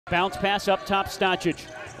Bounce pass up top, Stoncic.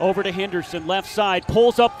 Over to Henderson, left side,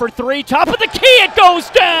 pulls up for three, top of the key, it goes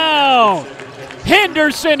down!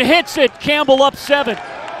 Henderson hits it, Campbell up 7.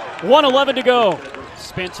 1:11 to go.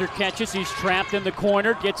 Spencer catches, he's trapped in the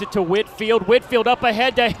corner, gets it to Whitfield. Whitfield up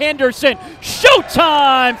ahead to Henderson.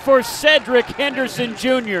 Showtime for Cedric Henderson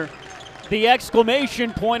Jr. The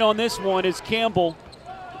exclamation point on this one is Campbell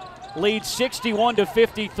leads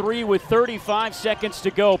 61-53 with 35 seconds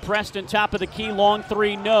to go. Preston top of the key, long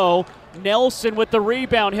three, no. Nelson with the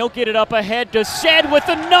rebound, he'll get it up ahead to Ced with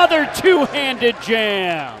another two-handed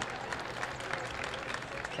jam.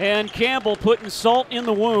 And Campbell putting salt in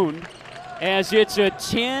the wound as it's a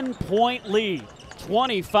 10-point lead.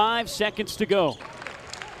 25 seconds to go.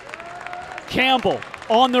 Campbell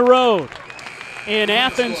on the road in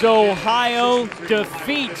Athens, Ohio,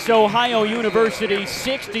 defeats Ohio University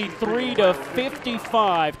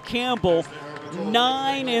 63-55. Campbell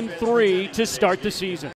 9-3 to start the season.